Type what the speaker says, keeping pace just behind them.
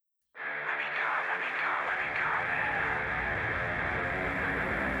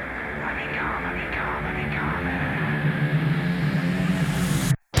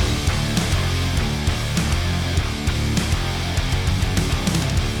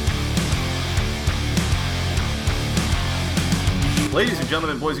Ladies and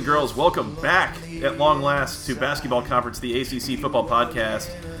gentlemen, boys and girls, welcome back at long last to Basketball Conference, the ACC Football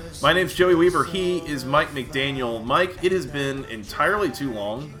Podcast. My name's Joey Weaver. He is Mike McDaniel. Mike, it has been entirely too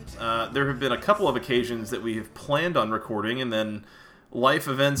long. There have been a couple of occasions that we have planned on recording, and then life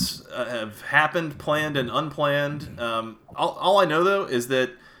events have happened, planned and unplanned. All I know, though, is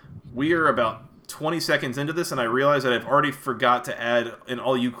that we are about 20 seconds into this, and I realize that I've already forgot to add an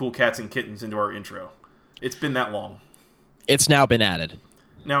all you cool cats and kittens into our intro. It's been that long. It's now been added.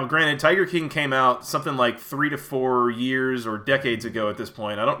 Now, granted, Tiger King came out something like 3 to 4 years or decades ago at this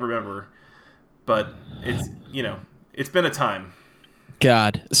point. I don't remember. But it's been a time.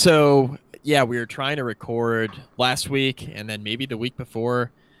 God. So, yeah, we were trying to record last week and then maybe the week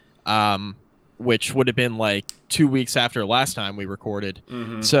before, which would have been like 2 weeks after last time we recorded.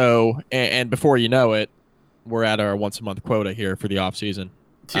 Mm-hmm. So, and before you know it, we're at our once-a-month quota here for the off-season.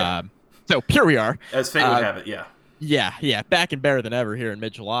 Yeah. So, here we are. As fate would have it, yeah. Yeah, back and better than ever here in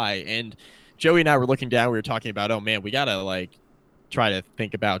mid-July. And Joey and I were looking down, we were talking about, oh man, we got to try to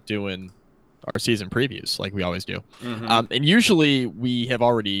think about doing our season previews like we always do. Mm-hmm. And usually we have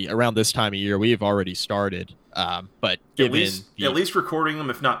already, around this time of year, we have already started. But at least recording them,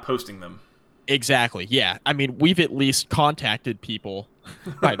 if not posting them. Exactly, yeah. I mean, we've at least contacted people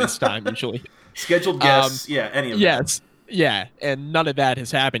by this time usually. Scheduled guests, any of them. Yes, yeah, and none of that has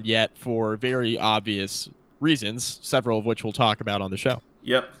happened yet for very obvious reasons, several of which we'll talk about on the show.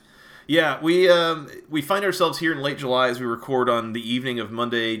 Yep. Yeah, we find ourselves here in late July as we record on the evening of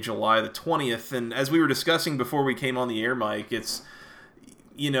Monday, July the 20th, and as we were discussing before we came on the air, Mike, it's,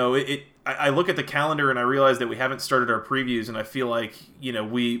 I look at the calendar and I realize that we haven't started our previews, and I feel like,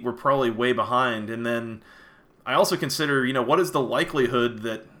 we're probably way behind, and then I also consider, what is the likelihood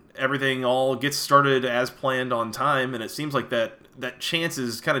that everything all gets started as planned on time, and it seems like that chance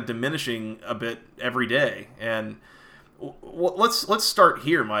is kind of diminishing a bit every day. And let's start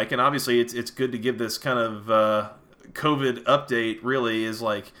here, Mike. And obviously it's good to give this kind of COVID update. Really, is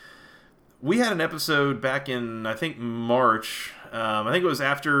like we had an episode back in I think March. I think it was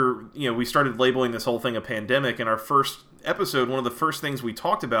after we started labeling this whole thing a pandemic. And our first episode, one of the first things we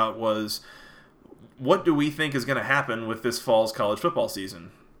talked about was what do we think is going to happen with this fall's college football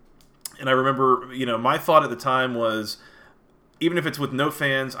season. And I remember my thought at the time was, even if it's with no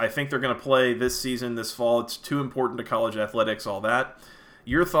fans, I think they're going to play this season, this fall. It's too important to college athletics, all that.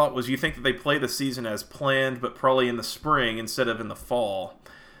 Your thought was you think that they play the season as planned, but probably in the spring instead of in the fall.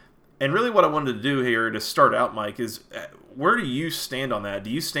 And really what I wanted to do here to start out, Mike, is where do you stand on that?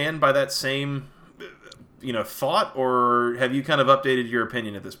 Do you stand by that same thought, or have you kind of updated your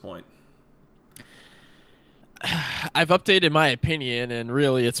opinion at this point? I've updated my opinion, and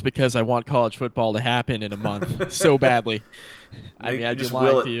really it's because I want college football to happen in a month so badly. I mean, I just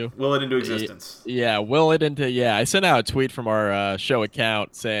lied to you. Will it into existence. Yeah, will it into, yeah. I sent out a tweet from our show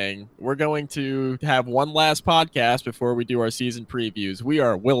account saying, we're going to have one last podcast before we do our season previews. We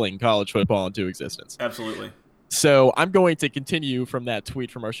are willing college football into existence. Absolutely. So I'm going to continue from that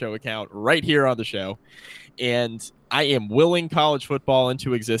tweet from our show account right here on the show. And I am willing college football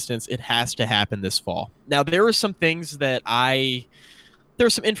into existence. It has to happen this fall. Now, there are some things that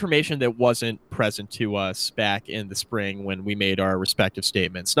there's some information that wasn't present to us back in the spring when we made our respective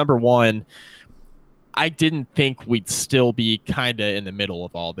statements. Number one, I didn't think we'd still be kind of in the middle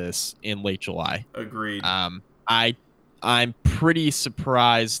of all this in late July. Agreed. I'm pretty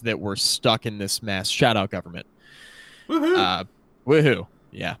surprised that we're stuck in this mess. Shout out government. Woohoo. Woohoo.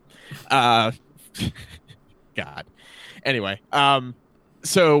 Yeah. God. Anyway,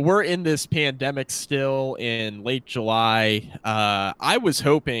 so we're in this pandemic still in late July. I was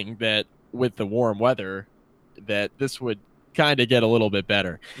hoping that with the warm weather that this would kind of get a little bit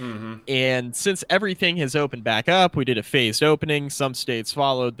better. Mm-hmm. And since everything has opened back up, we did a phased opening. Some states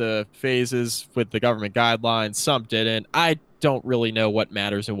followed the phases with the government guidelines. Some didn't. I don't really know what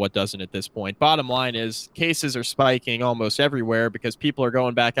matters and what doesn't at this point. Bottom line is cases are spiking almost everywhere because people are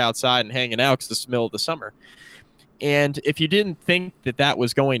going back outside and hanging out because it's the middle of the summer. And if you didn't think that that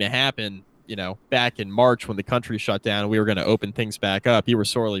was going to happen, back in March when the country shut down and we were going to open things back up, you were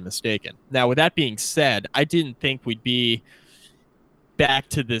sorely mistaken. Now, with that being said, I didn't think we'd be back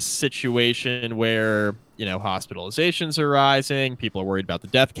to this situation where, hospitalizations are rising, people are worried about the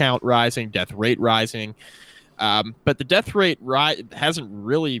death count rising, death rate rising. But the death rate hasn't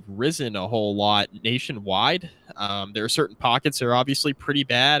really risen a whole lot nationwide. There are certain pockets that are obviously pretty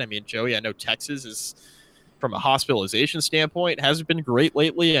bad. I mean, Joey, I know Texas is from a hospitalization standpoint, hasn't been great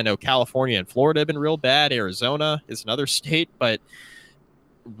lately. I know California and Florida have been real bad. Arizona is another state, but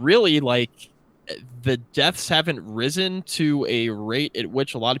really, like, the deaths haven't risen to a rate at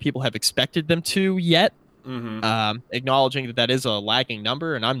which a lot of people have expected them to yet. Acknowledging that is a lagging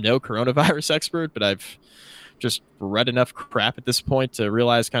number, and I'm no coronavirus expert, but I've just read enough crap at this point to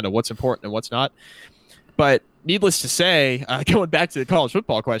realize kind of what's important and what's not. But needless to say, going back to the college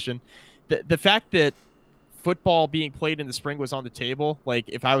football question, the fact that football being played in the spring was on the table. Like,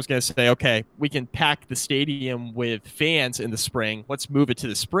 if I was going to say, okay, we can pack the stadium with fans in the spring, let's move it to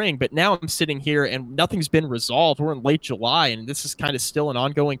the spring. But now I'm sitting here and nothing's been resolved. We're in late July, and this is kind of still an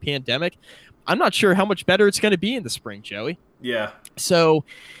ongoing pandemic. I'm not sure how much better it's going to be in the spring, Joey. Yeah. So,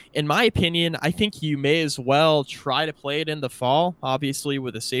 in my opinion, I think you may as well try to play it in the fall, obviously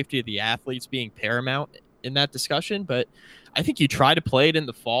with the safety of the athletes being paramount in that discussion. But I think you try to play it in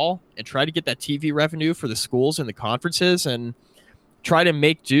the fall and try to get that TV revenue for the schools and the conferences and try to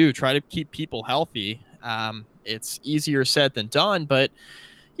make do, try to keep people healthy. It's easier said than done, but,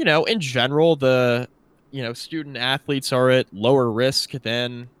 in general, the, student athletes are at lower risk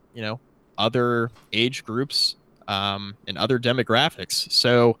than, other age groups and other demographics.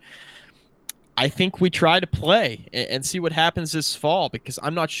 So I think we try to play and see what happens this fall, because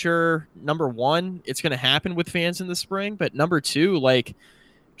I'm not sure, number one, it's going to happen with fans in the spring, but number two, like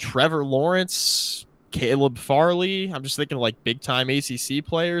Trevor Lawrence, Caleb Farley, I'm just thinking of like big time ACC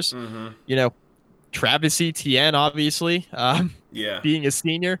players, Travis Etienne, obviously, being a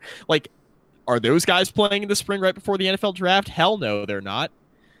senior, like, are those guys playing in the spring right before the NFL draft? Hell no, they're not.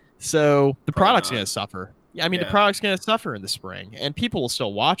 So the product's going to suffer. Yeah, I mean, the product's going to suffer in the spring, and people will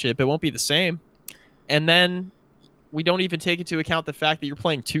still watch it, but it won't be the same. And then we don't even take into account the fact that you're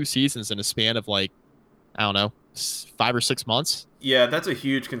playing 2 seasons in a span of, like, I don't know, 5 or 6 months. Yeah, that's a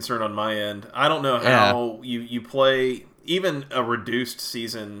huge concern on my end. I don't know how you play even a reduced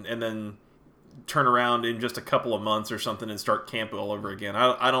season and then turn around in just a couple of months or something and start camp all over again.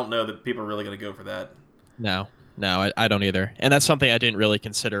 I don't know that people are really going to go for that. No, I don't either. And that's something I didn't really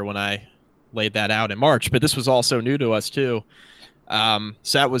consider when I laid that out in March, but this was also new to us too. So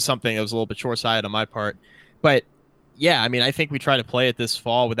that was something that was a little bit short-sighted on my part. But yeah, I mean, I think we try to play it this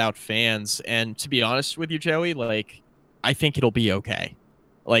fall without fans. And to be honest with you, Joey, like, I think it'll be okay.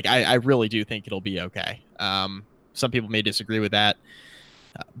 Like, I really do think it'll be okay. Some people may disagree with that,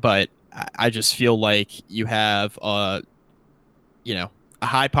 but I just feel like you have a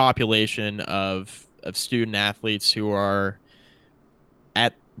high population of student athletes who are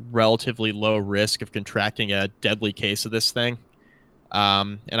at relatively low risk of contracting a deadly case of this thing.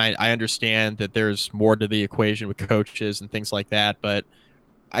 And I understand that there's more to the equation with coaches and things like that, but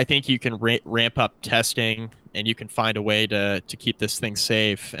I think you can ramp up testing and you can find a way to keep this thing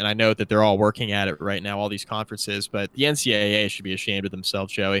safe. And I know that they're all working at it right now, all these conferences, but the NCAA should be ashamed of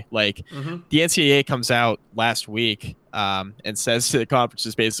themselves, Joey. Like, the NCAA comes out last week and says to the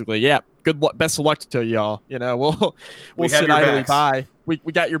conferences basically, best of luck to y'all. We'll sit idly by. We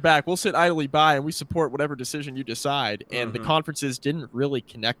got your back. We'll sit idly by and we support whatever decision you decide. And the conferences didn't really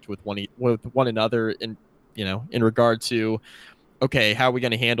connect with one another in regard to, okay, how are we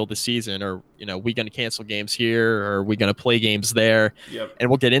going to handle the season? Or, we going to cancel games here? Or are we going to play games there? Yep. And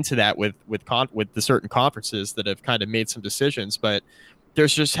we'll get into that with the certain conferences that have kind of made some decisions. But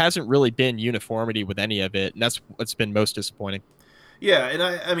there's just hasn't really been uniformity with any of it. And that's what's been most disappointing. Yeah, and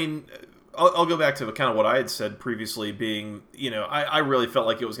I mean, I'll go back to kind of what I had said previously, being, I really felt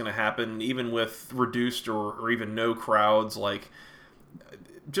like it was going to happen, even with reduced or even no crowds. Like,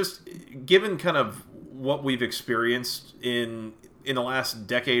 just given kind of what we've experienced in the last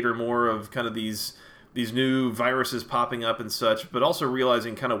decade or more of kind of these new viruses popping up and such, but also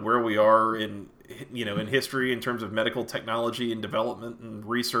realizing kind of where we are in history in terms of medical technology and development and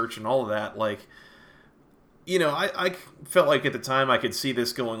research and all of that. Like, I felt like at the time I could see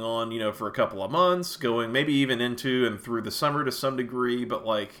this going on, for a couple of months, going maybe even into and through the summer to some degree, but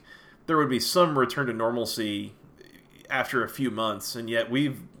like there would be some return to normalcy after a few months. And yet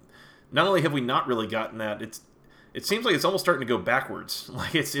not only have we not really gotten that, it seems like it's almost starting to go backwards.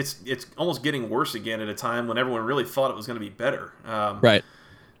 Like it's almost getting worse again at a time when everyone really thought it was going to be better. Right.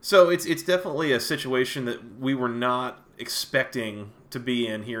 So it's definitely a situation that we were not expecting to be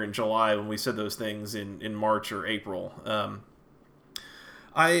in here in July when we said those things in March or April.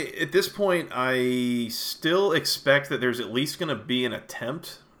 At this point, I still expect that there's at least going to be an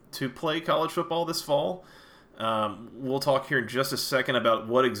attempt to play college football this fall. We'll talk here in just a second about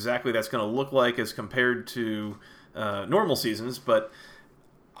what exactly that's going to look like as compared to normal seasons, but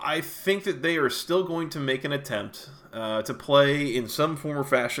I think that they are still going to make an attempt to play in some form or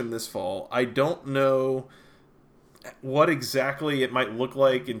fashion this fall. I don't know what exactly it might look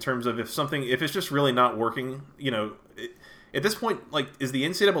like in terms of if it's just really not working, at this point, like, is the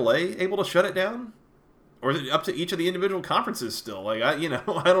NCAA able to shut it down? Or is it up to each of the individual conferences still? Like, I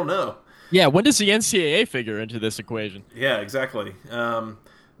don't know. Yeah, when does the NCAA figure into this equation? Yeah, exactly.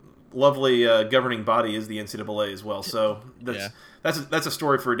 Lovely governing body is the NCAA as well. So that's a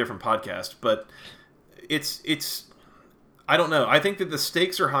story for a different podcast. But it's I don't know. I think that the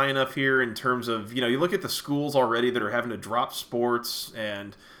stakes are high enough here in terms of, you look at the schools already that are having to drop sports,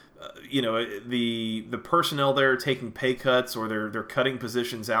 and the personnel there taking pay cuts, or they're cutting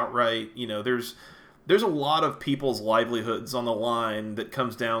positions outright. There's a lot of people's livelihoods on the line that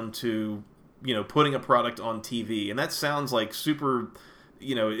comes down to putting a product on TV, and that sounds like super.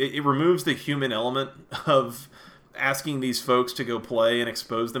 It removes the human element of asking these folks to go play and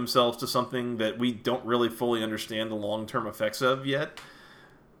expose themselves to something that we don't really fully understand the long-term effects of yet.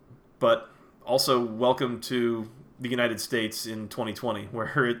 But also, welcome to the United States in 2020,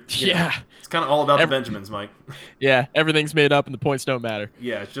 where it's kind of all about the Benjamins, Mike. Yeah, everything's made up and the points don't matter.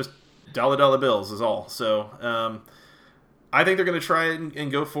 Yeah, it's just dollar bills is all. So I think they're going to try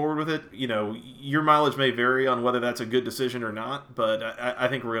and go forward with it. Your mileage may vary on whether that's a good decision or not, but I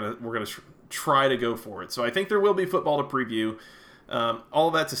think we're gonna try to go for it. So I think there will be football to preview.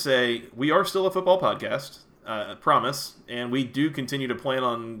 All that to say, we are still a football podcast, promise, and we do continue to plan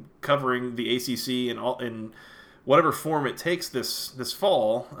on covering the ACC in whatever form it takes this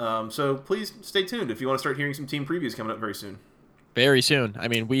fall. So please stay tuned if you want to start hearing some team previews coming up very soon. Very soon. I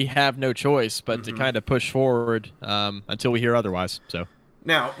mean, we have no choice but to kind of push forward until we hear otherwise. So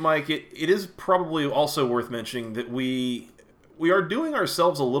now, Mike, it is probably also worth mentioning that we are doing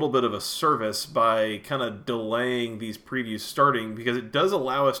ourselves a little bit of a service by kind of delaying these previews starting, because it does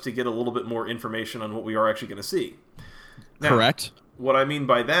allow us to get a little bit more information on what we are actually going to see. Now, correct. What I mean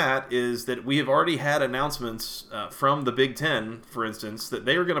by that is that we have already had announcements from the Big Ten, for instance, that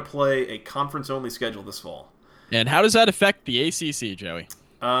they are going to play a conference-only schedule this fall. And how does that affect the ACC, Joey?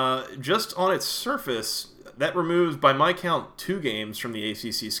 Just on its surface, that removes, by my count, 2 games from the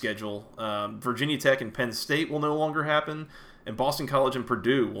ACC schedule. Virginia Tech and Penn State will no longer happen, and Boston College and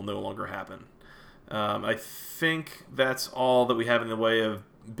Purdue will no longer happen. I think that's all that we have in the way of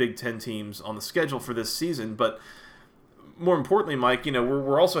Big Ten teams on the schedule for this season. But more importantly, Mike,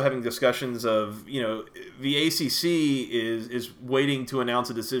 we're also having discussions of, the ACC is waiting to announce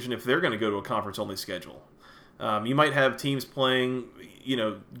a decision if they're going to go to a conference-only schedule. You might have teams playing,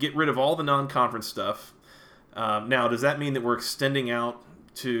 get rid of all the non-conference stuff. Now, does that mean that we're extending out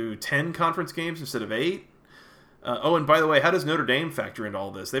to 10 conference games instead of 8? And by the way, how does Notre Dame factor into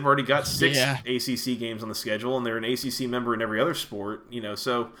all this? They've already got 6 ACC games on the schedule, and they're an ACC member in every other sport.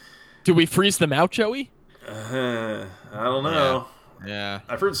 So do we freeze them out, Joey? I don't know. Yeah.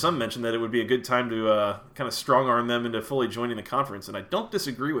 I've heard some mention that it would be a good time to kind of strong-arm them into fully joining the conference, and I don't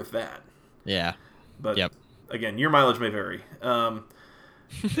disagree with that. Yeah. But again, your mileage may vary.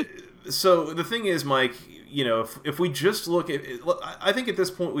 So the thing is, Mike, if we just look at it, I think at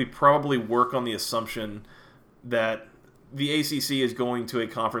this point we probably work on the assumption that the ACC is going to a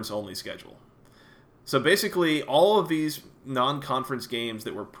conference-only schedule. So basically, all of these non-conference games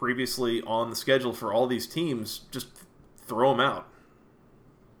that were previously on the schedule for all these teams, just throw them out.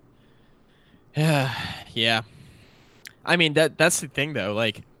 Yeah. I mean, that's the thing, though.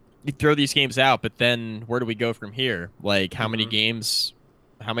 Like, you throw these games out, but then where do we go from here? Like, how many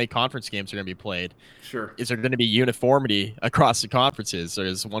conference games are going to be played? Sure. Is there going to be uniformity across the conferences? Or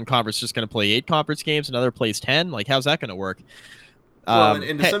is one conference just going to play 8 conference games, another plays 10? Like, how's that going to work? Well,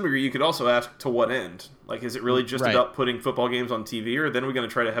 and to some degree, you could also ask, to what end? Like, is it really just about putting football games on TV, or then we're going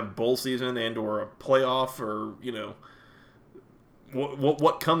to try to have bowl season and or a playoff, or,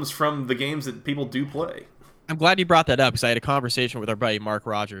 what comes from the games that people do play? I'm glad you brought that up, because I had a conversation with our buddy Mark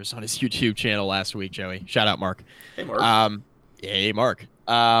Rogers on his YouTube channel last week, Joey. Shout out, Mark. Hey, Mark. Hey, Mark.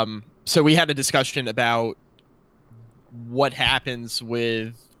 So we had a discussion about what happens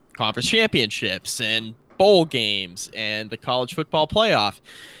with conference championships and bowl games and the college football playoff.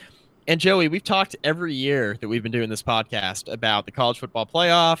 And Joey, we've talked every year that we've been doing this podcast about the college football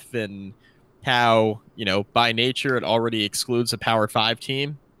playoff and how, by nature, it already excludes a Power 5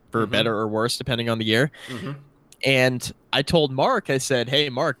 team for better or worse, depending on the year. Mm-hmm. And I told Mark, I said, hey,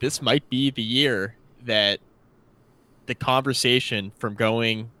 Mark, this might be the year that the conversation from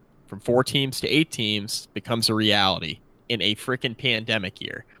going from 4 teams to 8 teams becomes a reality in a freaking pandemic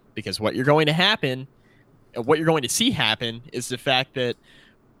year. Because what you're going to see happen is the fact that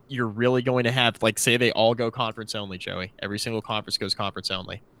you're really going to have, like, say they all go conference only, Joey. Every single conference goes conference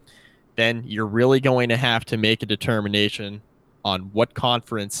only. Then you're really going to have to make a determination on what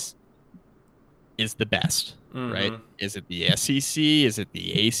conference is the best, right? Is it the SEC? Is it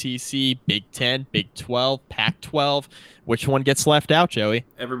the ACC, Big 10, Big 12, Pac-12? Which one gets left out, Joey?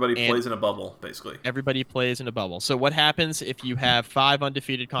 Everybody plays in a bubble, basically. Everybody plays in a bubble. So what happens if you have 5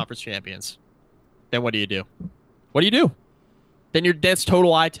 undefeated conference champions? Then what do you do? What do you do? Then that's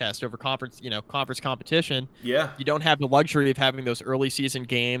total eye test over conference competition. Yeah. You don't have the luxury of having those early season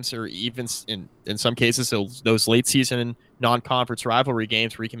games, or even in some cases those late season non-conference rivalry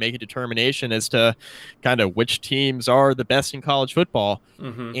games where you can make a determination as to kind of which teams are the best in college football.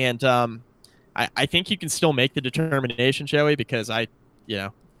 And I think you can still make the determination, Joey, because I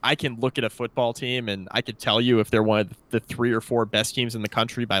can look at a football team and I could tell you if they're one of the 3 or 4 best teams in the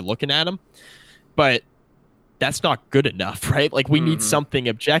country by looking at them. But that's not good enough, right? Like, we need something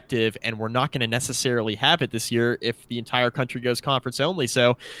objective, and we're not going to necessarily have it this year if the entire country goes conference only.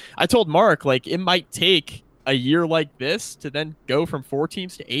 So I told Mark, like, it might take a year like this to then go from 4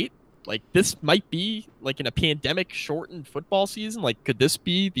 teams to 8. Like, this might be like in a pandemic shortened football season. Like, could this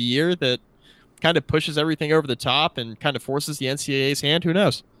be the year that kind of pushes everything over the top and kind of forces the NCAA's hand? Who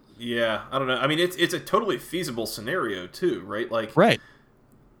knows? Yeah, I don't know. I mean, it's a totally feasible scenario too, right? Like, right.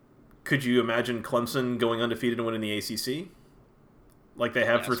 Could you imagine Clemson going undefeated and winning the ACC, like they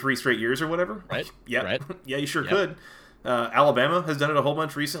have for 3 straight years or whatever? Right. Yeah. Right. Yeah, you sure could. Alabama has done it a whole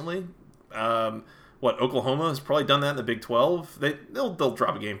bunch recently. Oklahoma has probably done that in the Big 12. They'll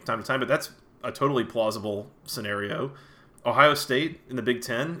drop a game from time to time, but that's a totally plausible scenario. Ohio State in the Big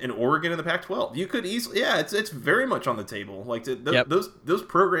 10 and Oregon in the Pac-12. You could easily, it's very much on the table. Like those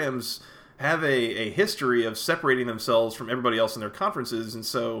programs have a history of separating themselves from everybody else in their conferences, and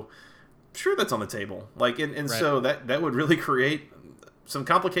so sure, that's on the table. Like, and so that would really create some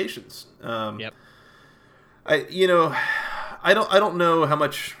complications. I don't know how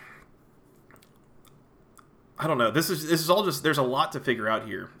much. I don't know. This is all just, there's a lot to figure out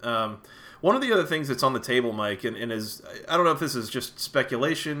here. One of the other things that's on the table, Mike, and is, I don't know if this is just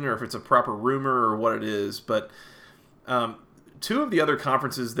speculation or if it's a proper rumor or what it is, but 2 of the other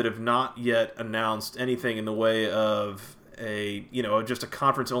conferences that have not yet announced anything in the way of just a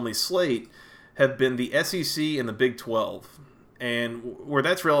conference-only slate have been the SEC and the Big 12. And where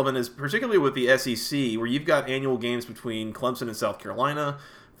that's relevant is particularly with the SEC, where you've got annual games between Clemson and South Carolina,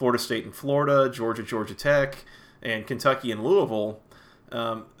 Florida State and Florida, Georgia Tech, and Kentucky and Louisville.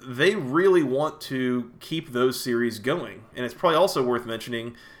 They really want to keep those series going. And it's probably also worth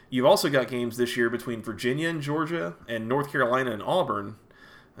mentioning, you've also got games this year between Virginia and Georgia and North Carolina and Auburn.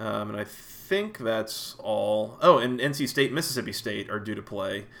 And I think that's all. Oh, and NC State, Mississippi State are due to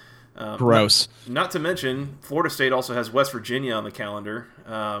play. Gross. Not to mention, Florida State also has West Virginia on the calendar.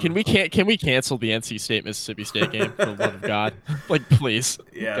 Can we cancel the NC State Mississippi State game for the love of God? Like, please.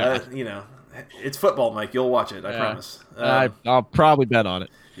 Yeah, it's football, Mike. You'll watch it, I promise. I'll probably bet on it.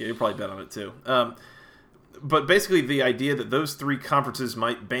 Yeah, you'll probably bet on it too. But basically, the idea that those 3 conferences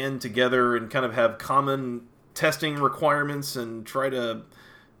might band together and kind of have common testing requirements and try to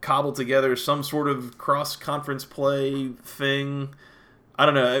cobble together some sort of cross-conference play thing. I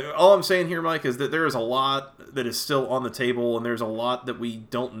don't know. All I'm saying here, Mike, is that there is a lot that is still on the table, and there's a lot that we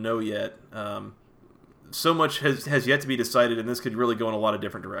don't know yet. So much has yet to be decided, and this could really go in a lot of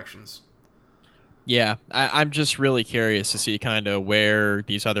different directions. Yeah, I'm just really curious to see kind of where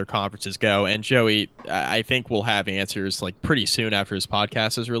these other conferences go. And Joey, I think we'll have answers like pretty soon after his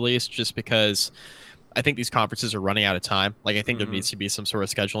podcast is released, just because I think these conferences are running out of time. Like, I think there needs to be some sort of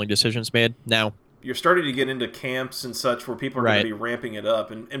scheduling decisions made now. You're starting to get into camps and such where people are going to be ramping it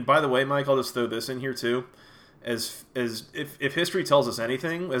up. And by the way, Mike, I'll just throw this in here too. As if history tells us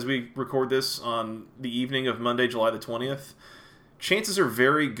anything, as we record this on the evening of Monday, July the 20th, chances are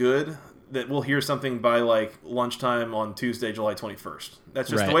very good that we'll hear something by like lunchtime on Tuesday, July 21st. That's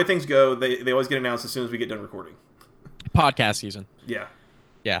just the way things go. They always get announced as soon as we get done recording. Podcast season. Yeah.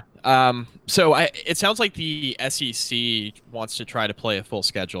 Yeah. So it sounds like the SEC wants to try to play a full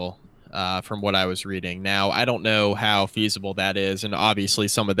schedule. From what I was reading. Now, I don't know how feasible that is, and obviously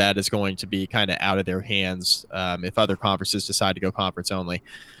some of that is going to be kind of out of their hands if other conferences decide to go conference only.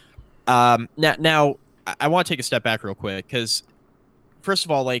 Now, I want to take a step back real quick, because first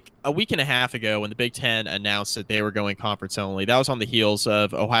of all, like a week and a half ago when the Big Ten announced that they were going conference only, that was on the heels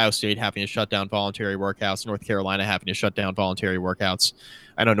of Ohio State having to shut down voluntary workouts, North Carolina having to shut down voluntary workouts.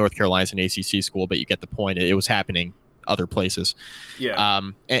 I know North Carolina's an ACC school, but you get the point. It was happening other places. Yeah.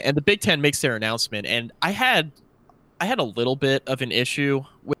 And the Big Ten makes their announcement, and I had a little bit of an issue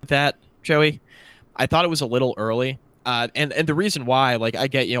with that, Joey. I thought it was a little early. And the reason why, like, I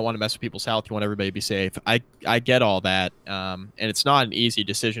get you don't want to mess with people's health, you want everybody to be safe. I get all that. And it's not an easy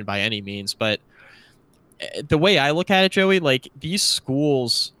decision by any means, but the way I look at it, Joey, like, these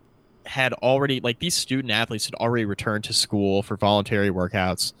schools had already, like, these student athletes had already returned to school for voluntary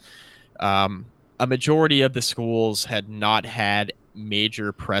workouts. A majority of the schools had not had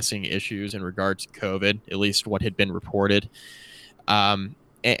major pressing issues in regards to COVID, at least what had been reported. And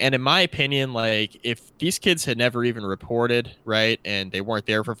in my opinion, like, if these kids had never even reported, right, and they weren't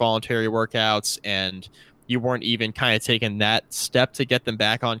there for voluntary workouts, and you weren't even kind of taking that step to get them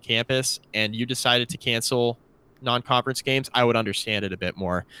back on campus, and you decided to cancel non-conference games, I would understand it a bit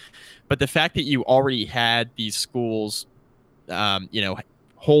more. But the fact that you already had these schools,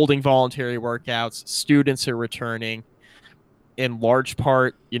 holding voluntary workouts, students are returning, in large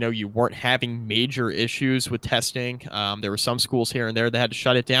part, you weren't having major issues with testing. There were some schools here and there that had to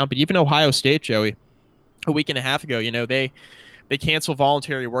shut it down, but even Ohio State, Joey, a week and a half ago, they canceled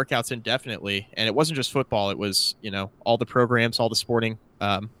voluntary workouts indefinitely, and it wasn't just football. It was, all the programs, all the sporting,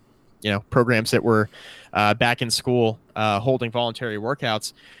 programs that were back in school holding voluntary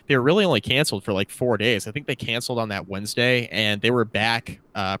workouts. They were really only canceled for like 4 days. I think they canceled on that Wednesday, and they were back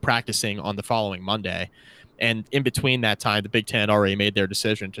practicing on the following Monday. And in between that time, the Big Ten already made their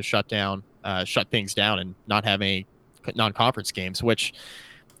decision to shut things down and not have any non-conference games, which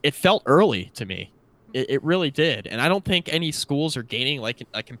it felt early to me. It really did. And I don't think any schools are gaining like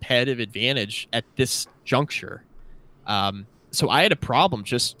a competitive advantage at this juncture. So I had a problem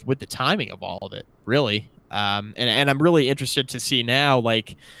just with the timing of all of it, really. And I'm really interested to see now,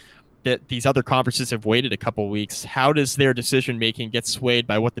 like, that these other conferences have waited a couple of weeks. How does their decision making get swayed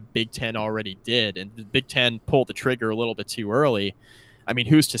by what the Big Ten already did? And the Big Ten pulled the trigger a little bit too early. I mean,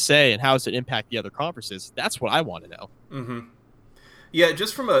 who's to say? And how does it impact the other conferences? That's what I want to know. Mm-hmm. Yeah,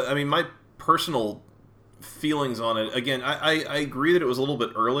 just from my personal feelings on it. Again, I agree that it was a little bit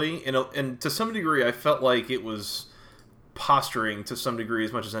early, and to some degree, I felt like it was posturing to some degree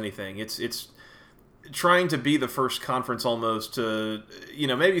as much as anything. It's trying to be the first conference almost to,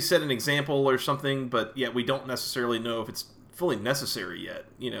 maybe set an example or something, but yet we don't necessarily know if it's fully necessary yet,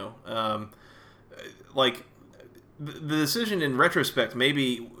 like the decision in retrospect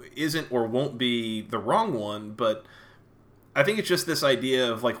maybe isn't or won't be the wrong one, but I think it's just this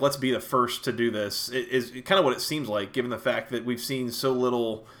idea of like, let's be the first to do this. It is kind of what it seems like, given the fact that we've seen so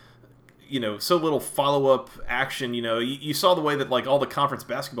little follow-up action. You saw the way that like all the conference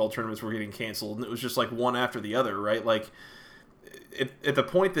basketball tournaments were getting canceled, and it was just like one after the other, right? Like at the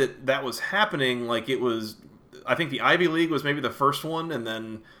point that was happening, like it was, I think the Ivy League was maybe the first one, and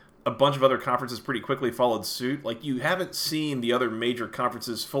then a bunch of other conferences pretty quickly followed suit. Like, you haven't seen the other major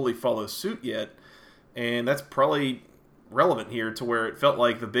conferences fully follow suit yet, and that's probably relevant here to where it felt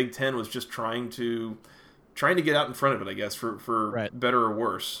like the Big Ten was just trying to get out in front of it, I guess, for right. Better or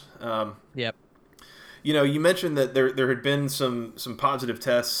worse. Yep. You mentioned that there had been some positive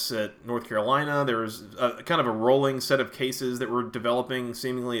tests at North Carolina. There was kind of a rolling set of cases that were developing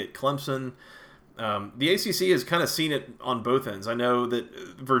seemingly at Clemson. The ACC has kind of seen it on both ends. I know that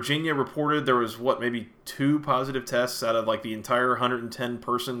Virginia reported there was, maybe 2 positive tests out of like the entire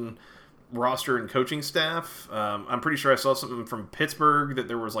 110-person roster and coaching staff. I'm pretty sure I saw something from Pittsburgh that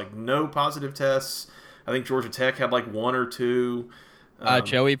there was like no positive tests. I think Georgia Tech had like 1 or 2.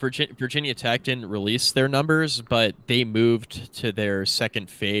 Joey, Virginia Tech didn't release their numbers, but they moved to their second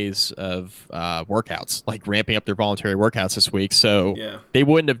phase of workouts, like ramping up their voluntary workouts this week. So yeah. They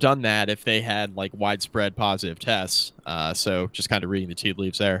wouldn't have done that if they had like widespread positive tests. So just kind of reading the tea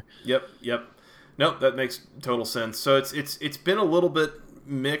leaves there. Yep. Nope, that makes total sense. So it's been a little bit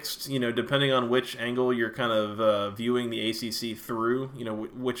mixed, depending on which angle you're kind of viewing the ACC through.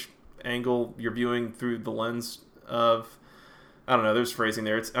 Which angle you're viewing through the lens of. I don't know. There's phrasing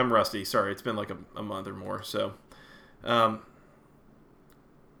there. I'm rusty. Sorry. It's been like a month or more. So,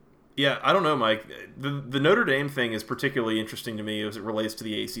 yeah, I don't know, Mike. The Notre Dame thing is particularly interesting to me as it relates to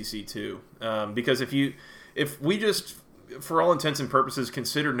the ACC too, because if we just, for all intents and purposes,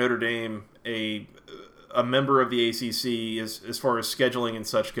 consider Notre Dame a member of the ACC as far as scheduling and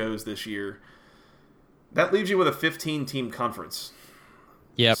such goes this year, that leaves you with a 15-team conference.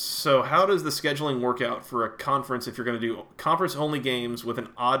 Yep. So how does the scheduling work out for a conference if you're going to do conference-only games with an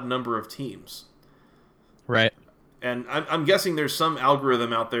odd number of teams? Right. And I'm guessing there's some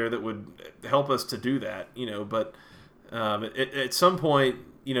algorithm out there that would help us to do that, but at some point,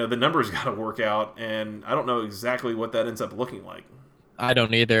 the numbers got to work out, and I don't know exactly what that ends up looking like. I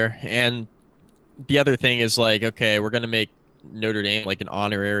don't either. And the other thing is like, okay, we're going to make Notre Dame like an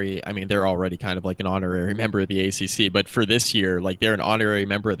honorary, I mean, they're already kind of like an honorary member of the ACC, but for this year, like they're an honorary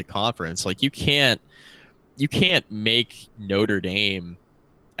member of the conference. Like you can't make Notre Dame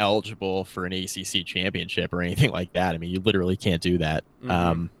eligible for an ACC championship or anything like that. I mean, you literally can't do that.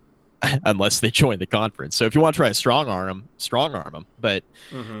 Mm-hmm. Unless they join the conference. So if you want to try to strong arm them, but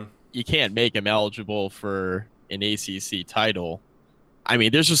you can't make them eligible for an ACC title. I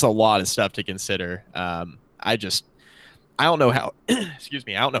mean, there's just a lot of stuff to consider. I don't know how. Excuse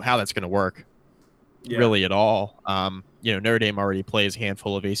me. I don't know how that's going to work really at all. Notre Dame already plays a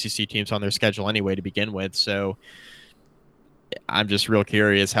handful of ACC teams on their schedule anyway to begin with, so I'm just real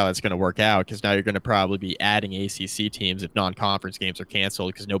curious how that's going to work out, because now you're going to probably be adding ACC teams if non-conference games are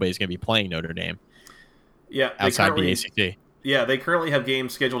canceled, because nobody's going to be playing Notre Dame. Yeah, outside the ACC. Yeah, they currently have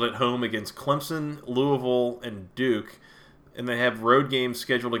games scheduled at home against Clemson, Louisville, and Duke, and they have road games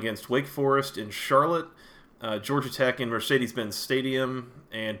scheduled against Wake Forest and Charlotte, Georgia Tech in Mercedes-Benz Stadium,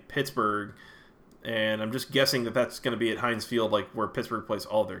 and Pittsburgh. And I'm just guessing that that's going to be at Heinz Field, like where Pittsburgh plays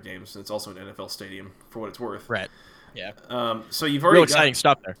all their games. It's also an NFL stadium, for what it's worth. Right. Yeah. So you've already real exciting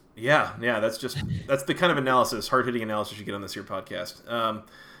stuff there. Yeah. That's the kind of analysis, hard-hitting analysis you get on this here podcast.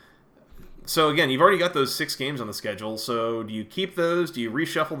 So again, you've already got those 6 games on the schedule. So do you keep those? Do you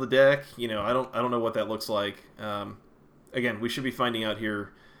reshuffle the deck? I don't know what that looks like. Again, we should be finding out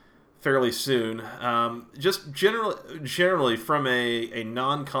here fairly soon. Just generally from a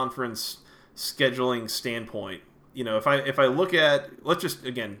non-conference scheduling standpoint, if I look at, let's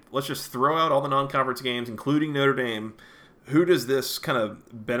just throw out all the non-conference games, including Notre Dame. Who does this kind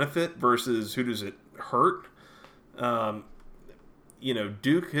of benefit versus who does it hurt?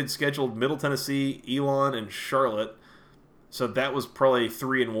 Duke had scheduled Middle Tennessee, Elon, and Charlotte, so that was probably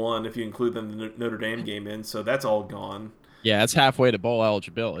 3-1 if you include the Notre Dame game in. So that's all gone. Yeah, it's halfway to bowl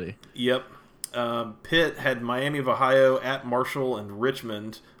eligibility. Yep. Pitt had Miami of Ohio at Marshall and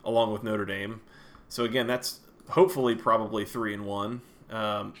Richmond along with Notre Dame. So again, that's hopefully probably 3-1.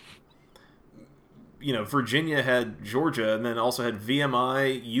 Virginia had Georgia and then also had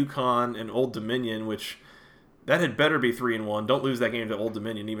VMI, UConn, and Old Dominion, which that had better be 3-1. Don't lose that game to Old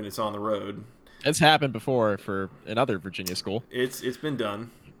Dominion, even if it's on the road. It's happened before for another Virginia school. It's been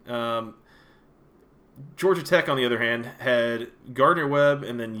done. Georgia Tech, on the other hand, had Gardner-Webb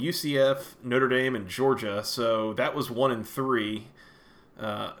and then UCF, Notre Dame, and Georgia. So that was 1-3.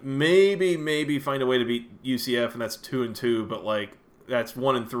 Maybe find a way to beat UCF, and that's 2-2. But that's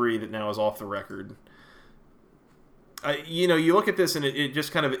 1-3 that now is off the record. You look at this and it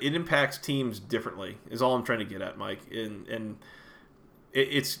just kind of it impacts teams differently. Is all I'm trying to get at, Mike. And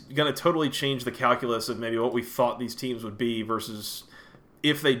it's going to totally change the calculus of maybe what we thought these teams would be versus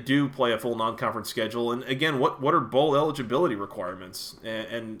if they do play a full non-conference schedule. And again, what are bowl eligibility requirements?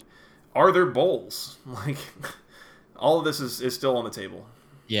 And are there bowls? All of this is still on the table.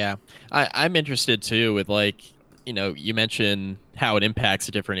 Yeah. I'm interested too with you mentioned how it impacts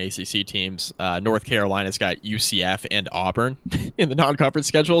the different ACC teams. North Carolina's got UCF and Auburn in the non-conference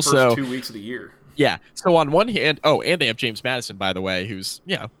schedule. First 2 weeks of the year. Yeah. So on one hand, and they have James Madison, by the way, who's,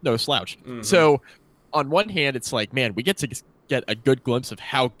 no slouch. Mm-hmm. So on one hand, it's like, man, we get to get a good glimpse of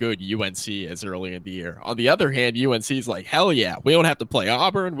how good UNC is early in the year. On the other hand, UNC is like, hell yeah, we don't have to play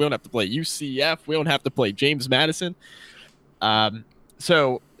Auburn. We don't have to play UCF. We don't have to play James Madison.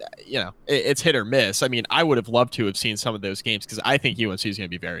 So, it's hit or miss. I mean, I would have loved to have seen some of those games because I think UNC is going to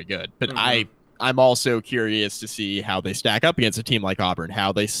be very good. But mm-hmm. I'm also curious to see how they stack up against a team like Auburn,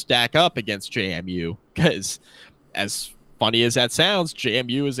 how they stack up against JMU. Because as funny as that sounds,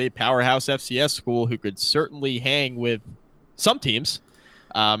 JMU is a powerhouse FCS school who could certainly hang with some teams.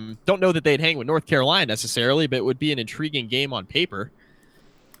 Don't know that they'd hang with North Carolina necessarily, but it would be an intriguing game on paper.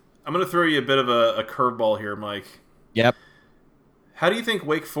 I'm going to throw you a bit of a curveball here, Mike. Yep. How do you think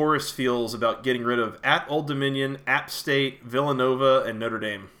Wake Forest feels about getting rid of at Old Dominion, App State, Villanova, and Notre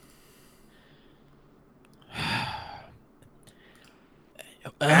Dame?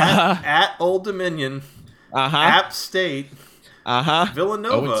 At Old Dominion, App State,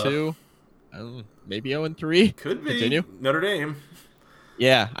 Villanova. 0-2, maybe 0-3. Could be. Continue. Notre Dame.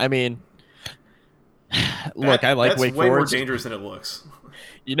 Yeah, I mean, look, I like Wake Forest. That's way more dangerous than it looks.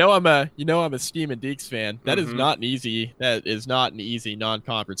 I'm a Steam and Deeks fan. That mm-hmm. is not an easy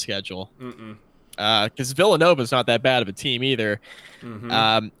non-conference schedule. Because Villanova's not that bad of a team either.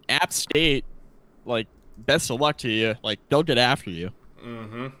 Mm-hmm. App State, best of luck to you. They'll get after you.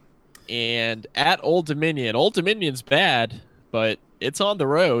 Mm-hmm. And at Old Dominion, Old Dominion's bad, but it's on the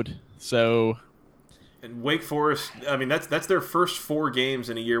road. So, and Wake Forest, I mean, that's their first 4 games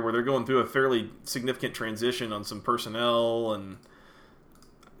in a year where they're going through a fairly significant transition on some personnel and.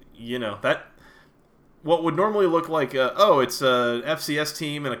 That what would normally look like it's a FCS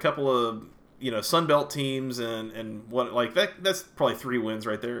team and a couple of Sunbelt teams and what that's probably 3 wins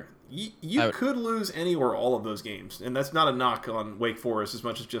right there. You could lose any or all of those games, and that's not a knock on Wake Forest as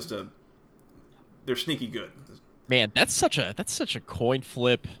much as just they're sneaky good. Man, that's such a coin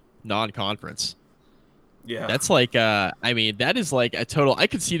flip non-conference. Yeah, That's like, I mean, that is like a total. I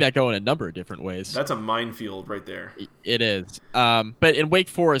could see that going a number of different ways. that's a minefield right there. It is. But in Wake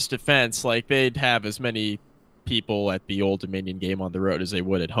Forest defense, like they'd have as many people at the Old Dominion game on the road as they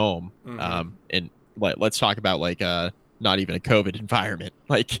would at home. Mm-hmm. And let's talk about like not even a COVID environment.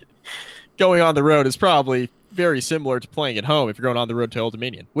 Like going on the road is probably very similar to playing at home if you're going on the road to Old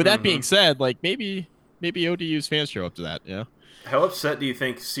Dominion. With that being said, like maybe ODU's fans show up to that. Yeah. How upset do you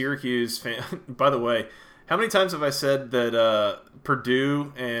think Syracuse fan? By the way, how many times have I said that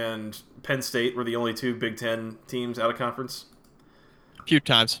Purdue and Penn State were the only two Big Ten teams out of conference? A few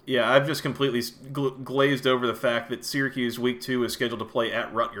times. Yeah, I've just completely glazed over the fact that Syracuse week 2 is scheduled to play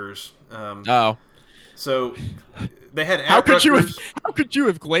at Rutgers. Oh. So they had at How could Rutgers. how could you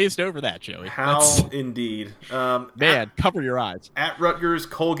have glazed over that, Joey? How indeed. Man, cover your eyes. At Rutgers,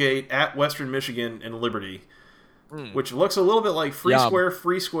 Colgate, at Western Michigan, and Liberty, Mm. which looks a little bit like free Yum.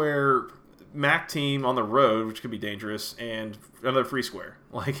 square MAC team on the road, which could be dangerous, and another free square.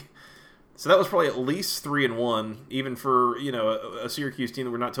 Like, so that was probably at least 3-1, even for a Syracuse team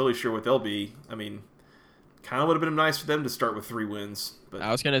that we're not totally sure what they'll be. I mean, kind of would have been nice for them to start with 3 wins, but I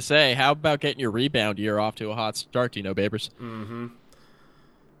was gonna say, how about getting your rebound year off to a hot start? Do you know, Babers?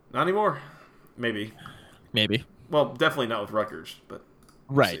 not anymore. Maybe. Well, definitely not with Rutgers, but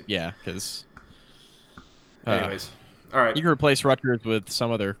Right? see. Yeah, because Anyways, all right. you can replace Rutgers with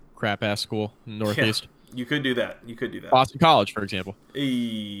some other crap ass school in the Northeast. You could do that. Boston College, for example.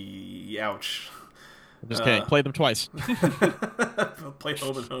 Ouch. I'm just kidding. Play them twice. Play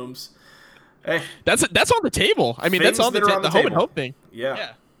home and homes. Hey, That's on the table. I mean, that's Things on the, that are on the the home and table. hope thing.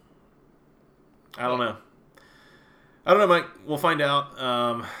 yeah. I don't know, Mike. We'll find out.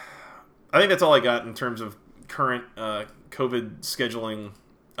 I think that's all I got in terms of current COVID scheduling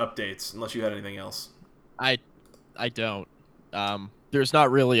updates, unless you had anything else. I don't. There's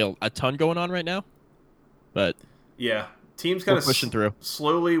not really a ton going on right now, but Yeah, teams kind we're of pushing through.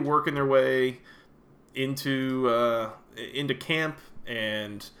 slowly working their way into camp,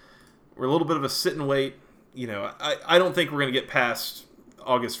 and we're a little bit of a sit and wait. I don't think we're going to get past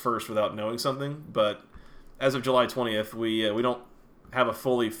August 1st without knowing something, but as of July 20th, we don't have a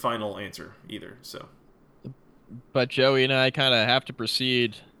fully final answer either. So, But Joey and I kind of have to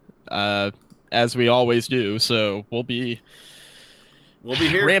proceed as we always do. So we'll be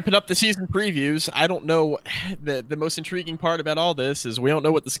here. ramping up the season previews. I don't know. The most intriguing part about all this is we don't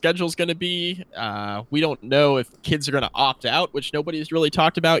know what the schedule's going to be. We don't know if kids are going to opt out, which nobody's really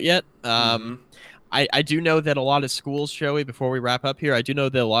talked about yet. I do know that a lot of schools, Joey, before we wrap up here, I do know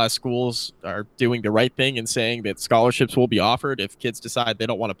that a lot of schools are doing the right thing and saying that scholarships will be offered if kids decide they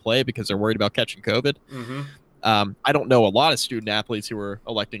don't want to play because they're worried about catching COVID. I don't know a lot of student athletes who are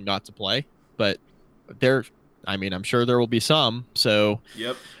electing not to play, but I'm sure there will be some. So,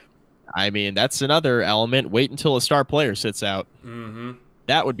 Yep. I mean, that's another element. Wait until a star player sits out.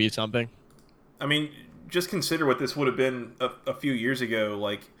 That would be something. I mean, just consider what this would have been a few years ago.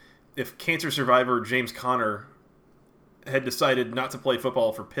 Like, if cancer survivor James Conner had decided not to play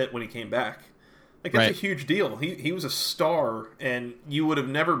football for Pitt when he came back. Like, that's Right. a huge deal. He was a star, and you would have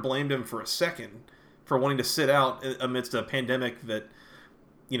never blamed him for a second for wanting to sit out amidst a pandemic that,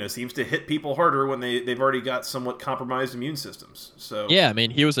 seems to hit people harder when they've already got somewhat compromised immune systems. So Yeah, I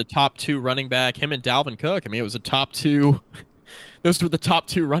mean, he was a top 2 running back. Him and Dalvin Cook. I mean, it was a top 2. Those were the top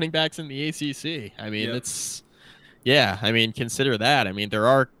 2 running backs in the ACC. I mean, consider that. I mean, there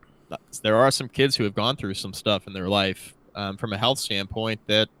are some kids who have gone through some stuff in their life from a health standpoint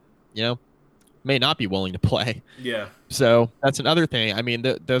that, may not be willing to play. Yeah. So that's another thing. I mean,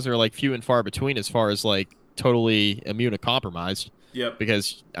 those are like few and far between as far as like totally immunocompromised. Yep.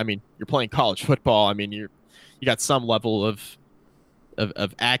 Because I mean, you're playing college football. I mean, you got some level of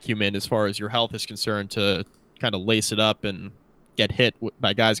acumen as far as your health is concerned to kind of lace it up and get hit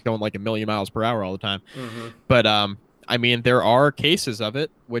by guys going like 1,000,000 miles per hour all the time. But I mean, there are cases of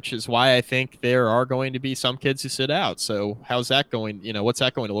it, which is why I think there are going to be some kids who sit out. So how's that going? What's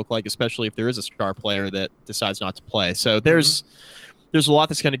that going to look like, especially if there is a star player that decides not to play? So there's a lot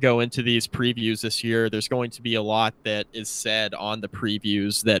that's going to go into these previews this year. There's going to be a lot that is said on the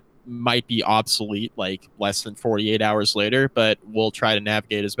previews that might be obsolete like less than 48 hours later, but we'll try to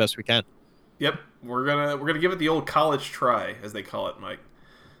navigate as best we can. Yep. We're gonna give it the old college try, as they call it, Mike.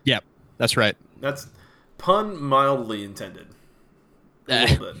 Yep, that's right. That's pun mildly intended. A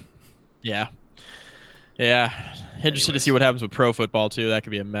little bit. Yeah. Interested to see what happens with pro football too. That could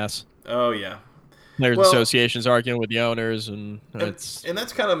be a mess. Oh yeah. Players associations arguing with the owners, and that's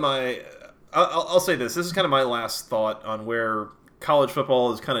kind of my. I'll say this. This is kind of my last thought on where college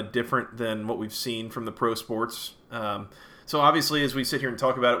football is kind of different than what we've seen from the pro sports. So obviously, as we sit here and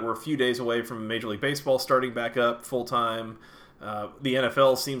talk about it, we're a few days away from Major League Baseball starting back up full time. The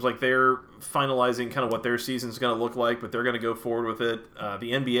NFL seems like they're finalizing kind of what their season's going to look like, but they're going to go forward with it.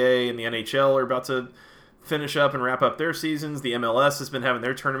 The NBA and the NHL are about to finish up and wrap up their seasons. The MLS has been having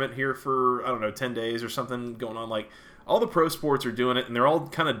their tournament here for, 10 days or something going on. Like, all the pro sports are doing it, and they're all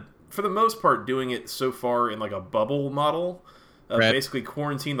kind of, for the most part, doing it so far in like a bubble model. Right. Basically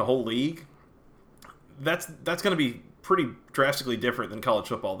quarantine the whole league. That's going to be pretty drastically different than college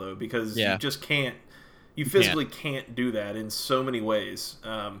football, though, because you just can't. You physically can't do that in so many ways.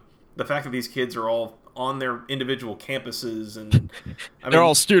 The fact that these kids are all on their individual campuses and they're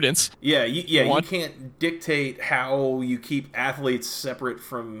all students. Yeah, you can't dictate how you keep athletes separate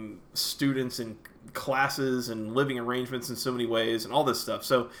from students and classes and living arrangements in so many ways and all this stuff.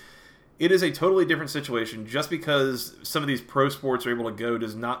 So it is a totally different situation. Just because some of these pro sports are able to go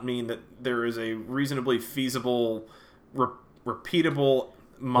does not mean that there is a reasonably feasible, repeatable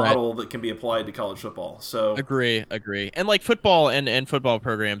model that can be applied to college football. So agree. And like football and football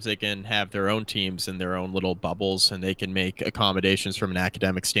programs, they can have their own teams and their own little bubbles, and they can make accommodations from an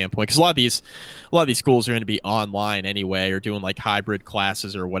academic standpoint, because a lot of these schools are going to be online anyway, or doing like hybrid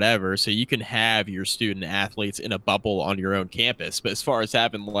classes or whatever, so you can have your student athletes in a bubble on your own campus. But as far as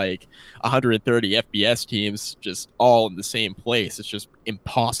having like 130 FBS teams just all in the same place, it's just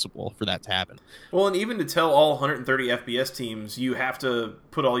impossible for that to happen. Well, and even to tell all 130 FBS teams you have to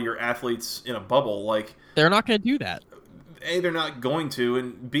put all your athletes in a bubble, like, they're not going to do that. A, they're not going to,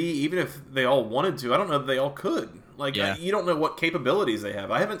 and B, even if they all wanted to, I don't know that they all could. Like, you don't know what capabilities they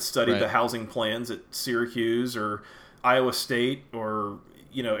have. I haven't studied the housing plans at Syracuse or Iowa State or,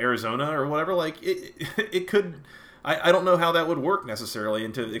 Arizona or whatever. Like, it could. I don't know how that would work necessarily,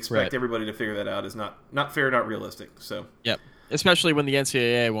 and to expect everybody to figure that out is not fair, not realistic. So yep. Especially when the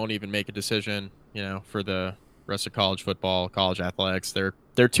NCAA won't even make a decision, for the rest of college football, college athletics.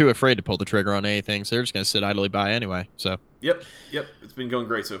 They're too afraid to pull the trigger on anything, so they're just going to sit idly by anyway. So Yep. It's been going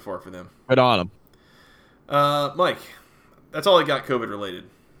great so far for them. Good on them. Mike, that's all I got COVID related.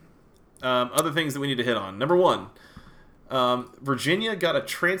 Other things that we need to hit on. Number one, Virginia got a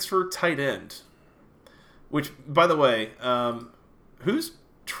transfer tight end. Which, by the way, who's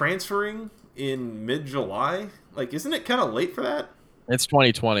transferring in mid-July? Like, isn't it kind of late for that? It's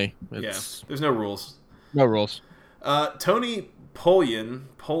 2020. There's no rules. No rules. Tony Poljan?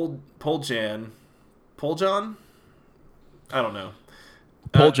 I don't know.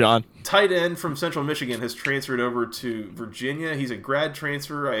 Poljan. Tight end from Central Michigan has transferred over to Virginia. He's a grad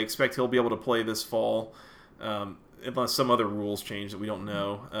transfer. I expect he'll be able to play this fall, unless some other rules change that we don't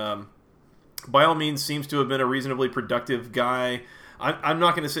know. By all means, seems to have been a reasonably productive guy. I'm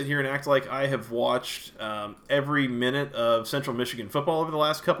not going to sit here and act like I have watched every minute of Central Michigan football over the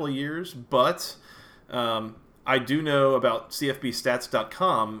last couple of years, but I do know about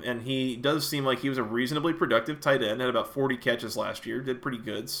CFBstats.com, and he does seem like he was a reasonably productive tight end, had about 40 catches last year, did pretty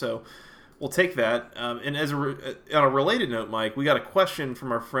good, so we'll take that. And on a related note, Mike, we got a question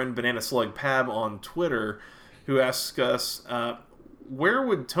from our friend Banana Slug Pab on Twitter, who asks us, where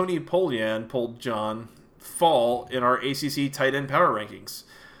would Tony Poljan fall in our ACC tight end power rankings?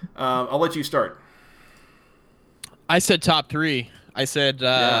 I'll let you start. I said top 3. I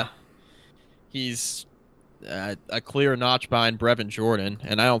said he's a clear notch behind Brevin Jordan,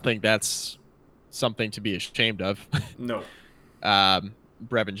 and I don't think that's something to be ashamed of. No.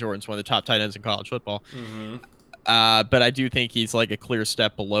 Brevin Jordan's one of the top tight ends in college football. Mm-hmm. But I do think he's like a clear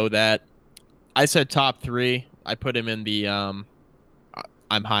step below that. I said top 3. I put him in the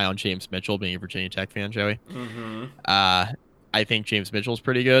I'm high on James Mitchell, being a Virginia Tech fan, Joey. Mm-hmm. I think James Mitchell's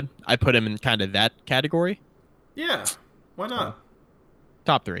pretty good. I put him in kind of that category. Yeah, why not?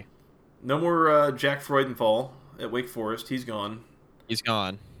 Top 3. No more Jack Freudenthal at Wake Forest. He's gone. He's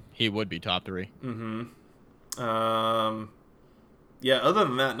gone. He would be top 3. Mm-hmm. Yeah, other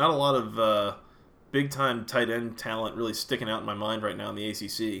than that, not a lot of big-time tight end talent really sticking out in my mind right now in the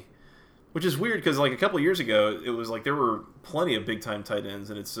ACC. Which is weird because, like, a couple of years ago, it was like there were plenty of big-time tight ends,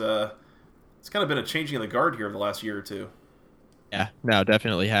 and it's kind of been a changing of the guard here over the last year or two. Yeah, no,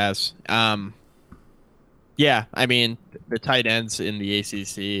 definitely has. Yeah, I mean, the tight ends in the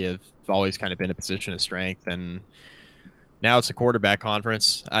ACC have always kind of been a position of strength, and now it's a quarterback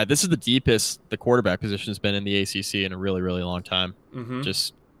conference. This is the deepest the quarterback position has been in the ACC in a really, really long time. Mm-hmm.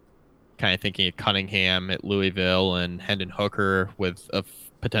 Just kind of thinking of Cunningham at Louisville and Hendon Hooker with a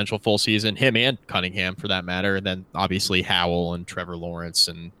potential full season, him and Cunningham for that matter, and then obviously Howell and Trevor Lawrence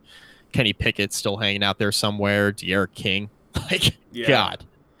and Kenny Pickett still hanging out there somewhere, De'Aaron King. Like, yeah. God.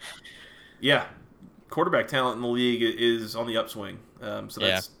 Yeah. Quarterback talent in the league is on the upswing.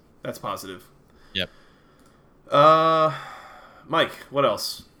 So that's positive. Yep. Mike, what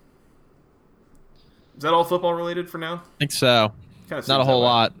else? Is that all football related for now? I think so. Kind of Not a whole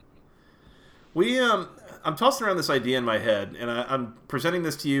lot. I'm tossing around this idea in my head, and I'm presenting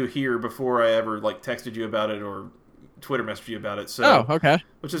this to you here before I ever texted you about it or Twitter messaged you about it. So, okay.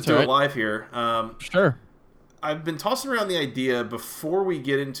 Let's just do it live here. Sure. I've been tossing around the idea before we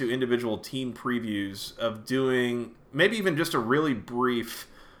get into individual team previews of doing maybe even just a really brief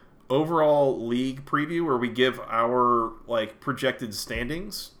overall league preview where we give our projected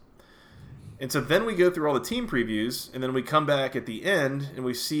standings. And so then we go through all the team previews, and then we come back at the end and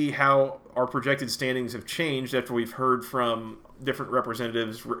we see how our projected standings have changed after we've heard from different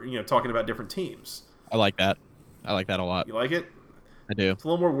representatives, talking about different teams. I like that. I like that a lot. You like it? I do. It's a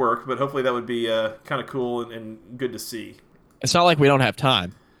little more work, but hopefully that would be kind of cool and good to see. It's not like we don't have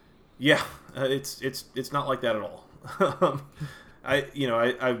time. Yeah, it's not like that at all.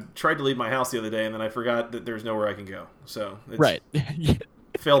 I tried to leave my house the other day, and then I forgot that there's nowhere I can go. So right.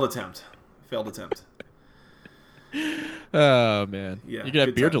 Failed attempt. Oh man. Yeah, you can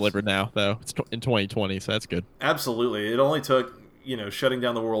have beer times. delivered now, though. It's in 2020, so that's good. Absolutely. It only took shutting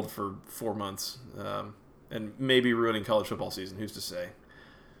down the world for 4 months, and maybe ruining college football season. Who's to say?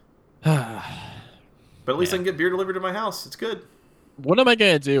 But at least I can get beer delivered to my house. It's good. What am I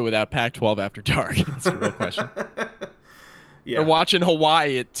gonna do without Pac-12 after dark? That's a real question. Yeah. Or watching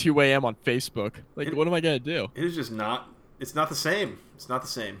Hawaii at 2 a.m. on Facebook. What am I gonna do? It is just not. It's not the same. It's not the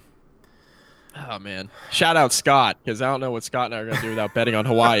same. Oh man! Shout out Scott, because I don't know what Scott and I are gonna do without betting on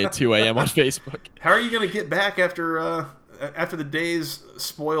Hawaii at 2 a.m. on Facebook. How are you gonna get back after the day's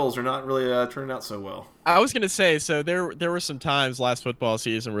spoils are not really turning out so well? I was gonna say, so there were some times last football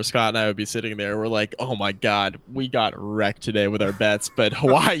season where Scott and I would be sitting there, we're like, oh my god, we got wrecked today with our bets, but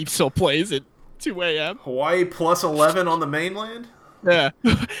Hawaii still plays at 2 a.m. Hawaii plus 11 on the mainland. Yeah,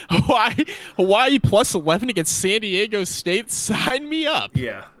 Hawaii plus 11 against San Diego State. Sign me up.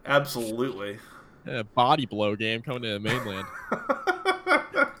 Yeah, absolutely. Body blow game coming to the mainland.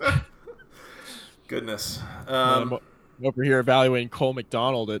 Goodness. I'm over here evaluating Cole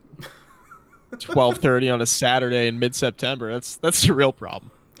McDonald at 12:30 on a Saturday in mid-September. That's the real problem.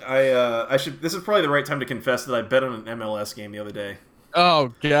 I should. This is probably the right time to confess that I bet on an MLS game the other day.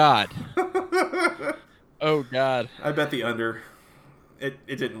 Oh God. Oh God. I bet the under.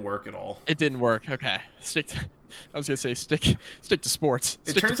 It didn't work at all. It didn't work. Okay. I was gonna say stick to sports.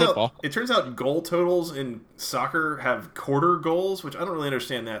 It Stick to football. It turns out goal totals in soccer have quarter goals, which I don't really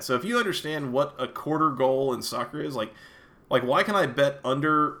understand that. So if you understand what a quarter goal in soccer is, like why can I bet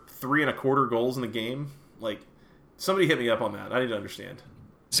under 3.25 goals in the game? Somebody hit me up on that. I need to understand.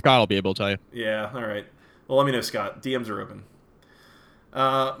 Scott will be able to tell you. Yeah. All right. Well, let me know, Scott. DMs are open.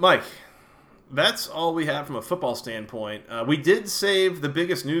 Mike. That's all we have from a football standpoint. We did save the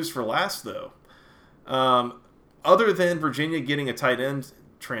biggest news for last, though. Other than Virginia getting a tight end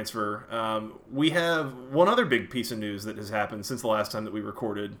transfer, we have one other big piece of news that has happened since the last time that we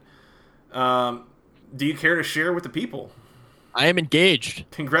recorded. Do you care to share with the people? I am engaged.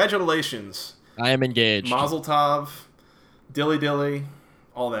 Congratulations. I am engaged. Mazel tov, dilly dilly,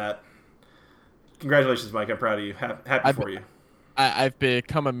 all that. Congratulations, Mike. I'm proud of you. Happy for you. I've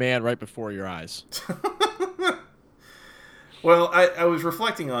become a man right before your eyes. Well, I was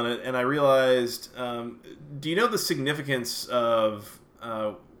reflecting on it, and I realized, do you know the significance of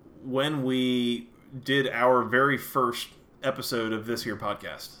when we did our very first episode of this here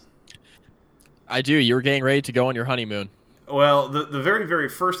podcast? I do. You were getting ready to go on your honeymoon. Well, the very, very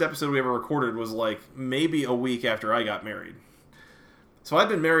first episode we ever recorded was maybe a week after I got married. So I've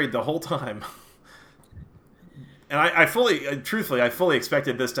been married the whole time. And I fully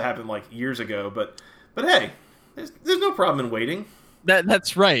expected this to happen years ago, but hey, there's no problem in waiting.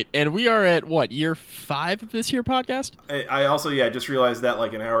 That's right. And we are at year 5 of this here podcast? I also just realized that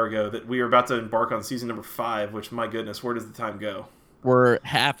an hour ago that we are about to embark on season number 5, which my goodness, where does the time go? We're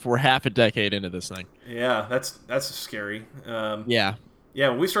half a decade into this thing. Yeah, that's scary. Yeah. Yeah,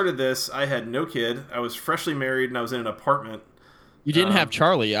 when we started this, I had no kid. I was freshly married and I was in an apartment. You didn't have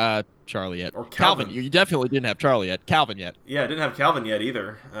Charlie yet. Or Calvin. You definitely didn't have Charlie yet. Calvin yet. Yeah, I didn't have Calvin yet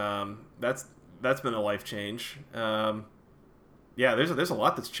either. That's been a life change. Yeah, there's a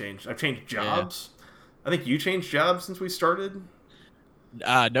lot that's changed. I've changed jobs. Yeah. I think you changed jobs since we started.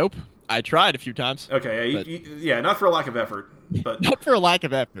 Nope. I tried a few times. Okay, yeah, not for a lack of effort, but not for a lack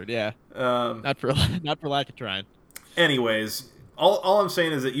of effort. Yeah. Not for lack of trying. Anyways, all I'm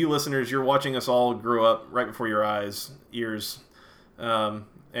saying is that you listeners, you're watching us all grow up right before your ears.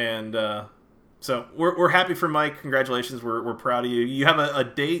 So we're happy for Mike. Congratulations. We're proud of you. You have a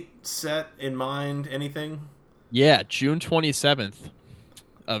date set in mind? Anything? Yeah, June 27th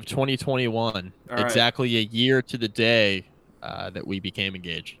of 2021. All right. Exactly a year to the day that we became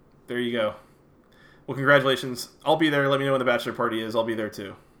engaged. There you go. Well, congratulations. I'll be there. Let me know when the bachelor party is. I'll be there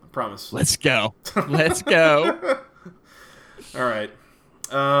too. I promise. Let's go. Let's go. All right.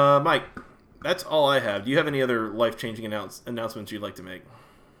 Mike, that's all I have. Do you have any other life-changing announcements you'd like to make?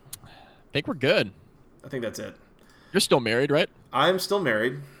 I think we're good. I think that's it. You're still married, right? I'm still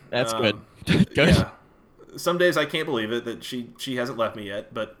married. That's good. Good. Yeah. Some days I can't believe it that she hasn't left me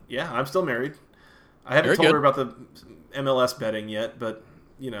yet, but yeah, I'm still married. I haven't told her about the MLS betting yet, but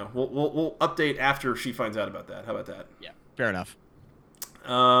we'll update after she finds out about that. How about that? Yeah, fair enough.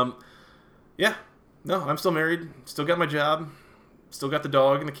 Yeah. No, I'm still married. Still got my job. Still got the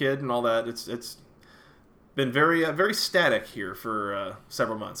dog and the kid and all that. It's been very very static here for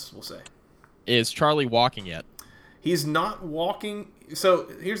several months, we'll say. Is Charlie walking yet? He's not walking. So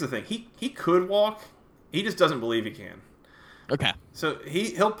here's the thing. He could walk. He just doesn't believe he can. Okay. So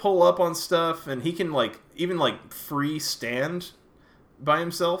he'll pull up on stuff and he can even free stand by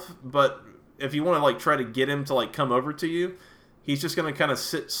himself. But if you want to try to get him to come over to you, he's just gonna kind of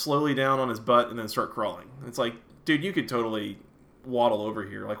sit slowly down on his butt and then start crawling. It's like, dude, you could totally waddle over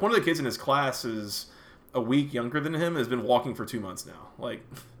here. One of the kids in his class is a week younger than him, has been walking for 2 months now.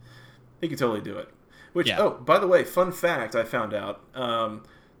 He could totally do it. Which, yeah. Oh, by the way, fun fact I found out.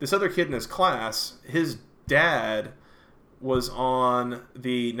 This other kid in his class, his dad was on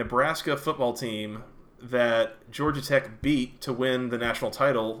the Nebraska football team that Georgia Tech beat to win the national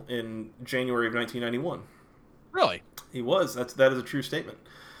title in January of 1991. Really? He was. That is a true statement.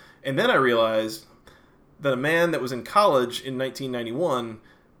 And then I realized that a man that was in college in 1991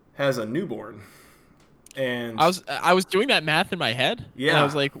 has a newborn. And I was doing that math in my head. Yeah. And I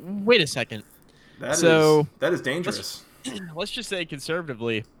was like, wait a second. That is dangerous. Let's just say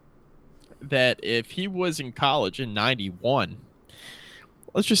conservatively that if he was in college in 91,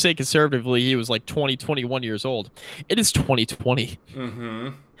 let's just say conservatively he was 20, 21 years old. It is 2020. Mm-hmm.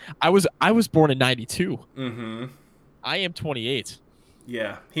 I was born in 92. Mm-hmm. I am 28.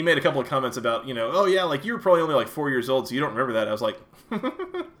 Yeah. He made a couple of comments about, oh yeah, you were probably only 4 years old, so you don't remember that. I was like,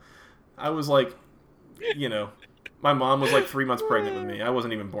 my mom was 3 months pregnant with me. I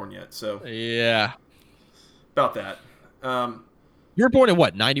wasn't even born yet, so. Yeah. About that. You were born in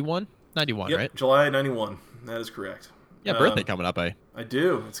what, 91? 91, yep, right? July 91. That is correct. Yeah, birthday coming up, eh? I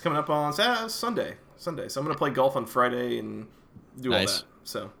do. It's coming up on Sunday. So I'm going to play golf on Friday and do all that.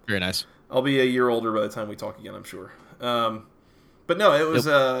 So very nice. I'll be a year older by the time we talk again, I'm sure. But no,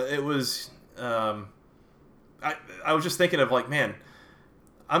 it was I was just thinking of man,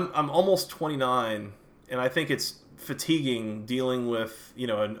 I'm almost 29 and I think it's fatiguing dealing with,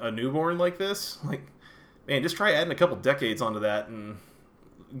 a newborn like this. Man, just try adding a couple decades onto that and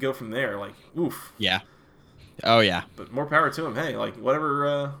go from there. Oof. Yeah. Oh, yeah. But more power to him. Hey,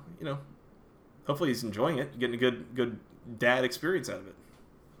 whatever, hopefully he's enjoying it, getting a good dad experience out of it.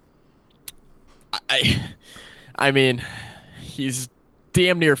 I mean, he's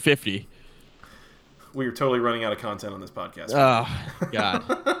damn near 50. We are totally running out of content on this podcast. Oh, God.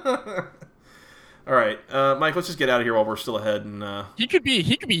 All right, Mike, let's just get out of here while we're still ahead. And he could be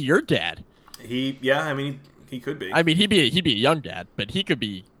your dad. He could be. I mean, he'd be a young dad, but he could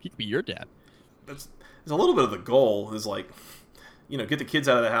be your dad. That's a little bit of the goal is get the kids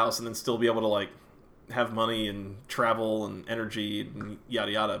out of the house and then still be able to have money and travel and energy and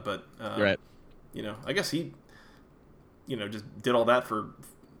yada yada. But right. I guess he just did all that for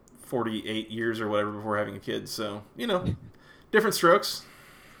 48 years or whatever before having a kid. So different strokes.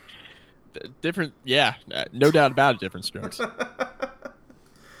 Different, yeah, no doubt about it. Different strokes.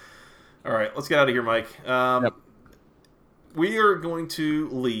 All right, let's get out of here, Mike. Yep. We are going to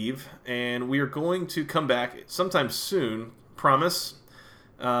leave, and we are going to come back sometime soon. Promise.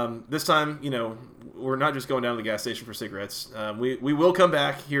 This time, we're not just going down to the gas station for cigarettes. We will come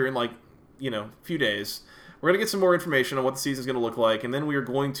back here in a few days. We're going to get some more information on what the season's going to look like, and then we are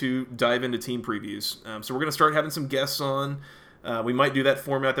going to dive into team previews. So we're going to start having some guests on. We might do that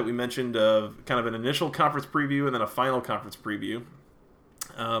format that we mentioned of kind of an initial conference preview and then a final conference preview.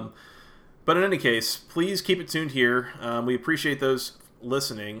 But in any case, please keep it tuned here. We appreciate those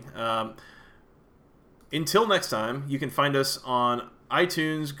listening. Until next time, you can find us on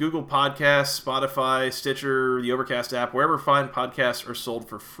iTunes, Google Podcasts, Spotify, Stitcher, the Overcast app, wherever fine podcasts are sold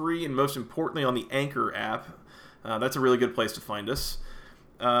for free, and most importantly on the Anchor app. That's a really good place to find us.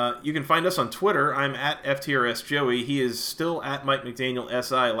 You can find us on Twitter. I'm at FTRSJoey. He is still at Mike McDaniel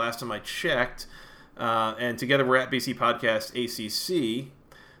SI last time I checked. And together we're at BC Podcast ACC.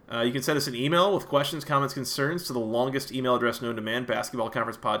 You can send us an email with questions, comments, concerns to the longest email address known to man,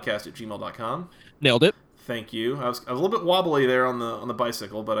 basketballconferencepodcast@gmail.com. Nailed it. Thank you. I was a little bit wobbly there on the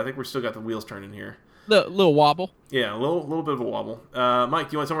bicycle, but I think we're still got the wheels turning here. Little wobble. Yeah, a little bit of a wobble. Mike,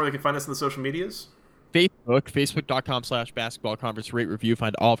 do you want to tell me where they can find us on the social medias? Facebook.com/basketball conference, rate, review,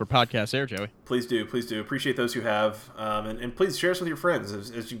 find all of our podcasts there, Joey. Please do. Appreciate those who have. And please share us with your friends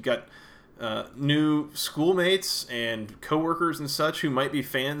as you've got new schoolmates and coworkers and such who might be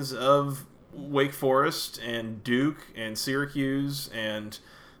fans of Wake Forest and Duke and Syracuse and,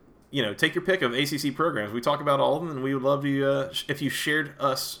 take your pick of ACC programs. We talk about all of them, and we would love you if you shared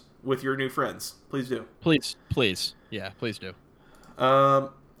us with your new friends. Please do. Please. Yeah, please do.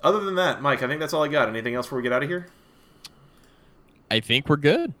 Other than that, Mike, I think that's all I got. Anything else before we get out of here? I think we're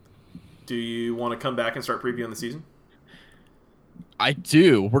good. Do you want to come back and start previewing the season? I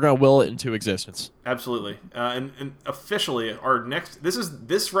do. We're going to will it into existence. Absolutely. And officially, our next...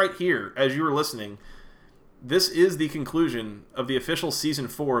 This right here, as you were listening, this is the conclusion of the official Season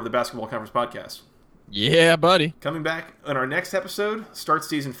 4 of the Basketball Conference Podcast. Yeah, buddy. Coming back in our next episode starts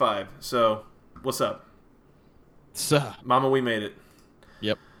Season 5. So, what's up? Mama, we made it.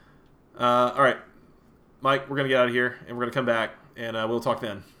 Yep. All right. Mike, we're going to get out of here, and we're going to come back, and we'll talk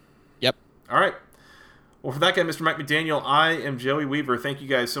then. Yep. All right. Well, for that guy, Mr. Mike McDaniel, I am Joey Weaver. Thank you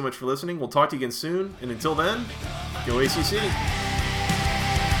guys so much for listening. We'll talk to you again soon, and until then, go ACC.